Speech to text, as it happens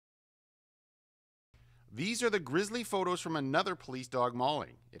These are the grisly photos from another police dog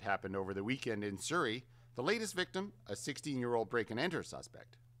mauling. It happened over the weekend in Surrey. The latest victim, a 16-year-old break-and-enter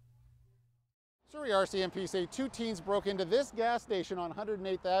suspect. Surrey RCMP say two teens broke into this gas station on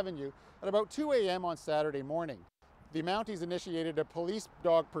 108th Avenue at about 2 a.m. on Saturday morning. The Mounties initiated a police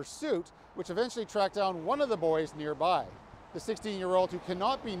dog pursuit, which eventually tracked down one of the boys nearby. The 16-year-old, who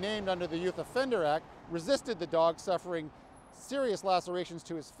cannot be named under the Youth Offender Act, resisted the dog, suffering serious lacerations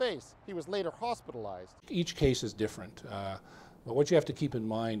to his face. He was later hospitalized. Each case is different, but what you have to keep in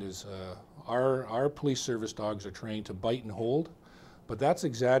mind is our police service dogs are trained to bite and hold, but that's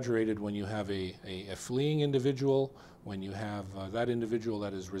exaggerated when you have a fleeing individual, when you have that individual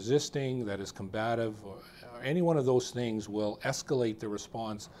that is resisting, that is combative, or any one of those things will escalate the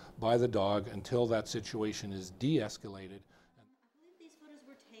response by the dog until that situation is de-escalated. These photos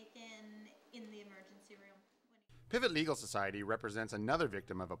were taken in the emergency room. Pivot Legal Society represents another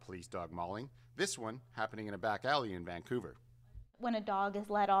victim of a police dog mauling, this one happening in a back alley in Vancouver. When a dog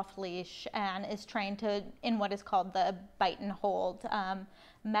is let off leash and is trained to, in what is called the bite and hold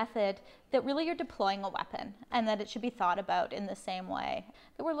method, that really you're deploying a weapon and that it should be thought about in the same way.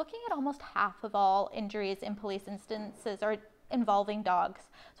 That we're looking at almost half of all injuries in police instances are involving dogs.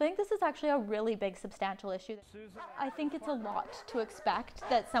 So I think this is actually a really big substantial issue. I think it's a lot to expect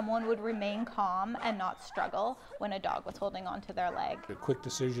that someone would remain calm and not struggle when a dog was holding onto their leg. Quick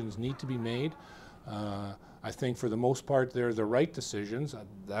decisions need to be made. I think for the most part they're the right decisions.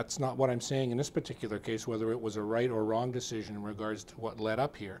 That's not what I'm saying in this particular case, whether it was a right or wrong decision in regards to what led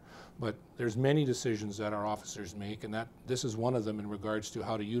up here. But there's many decisions that our officers make, and this is one of them in regards to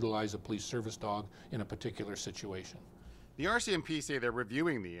how to utilize a police service dog in a particular situation. The RCMP say they're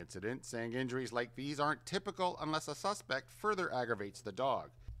reviewing the incident, saying injuries like these aren't typical unless a suspect further aggravates the dog.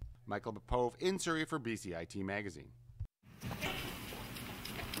 Michael Popove in Surrey for BCIT Magazine.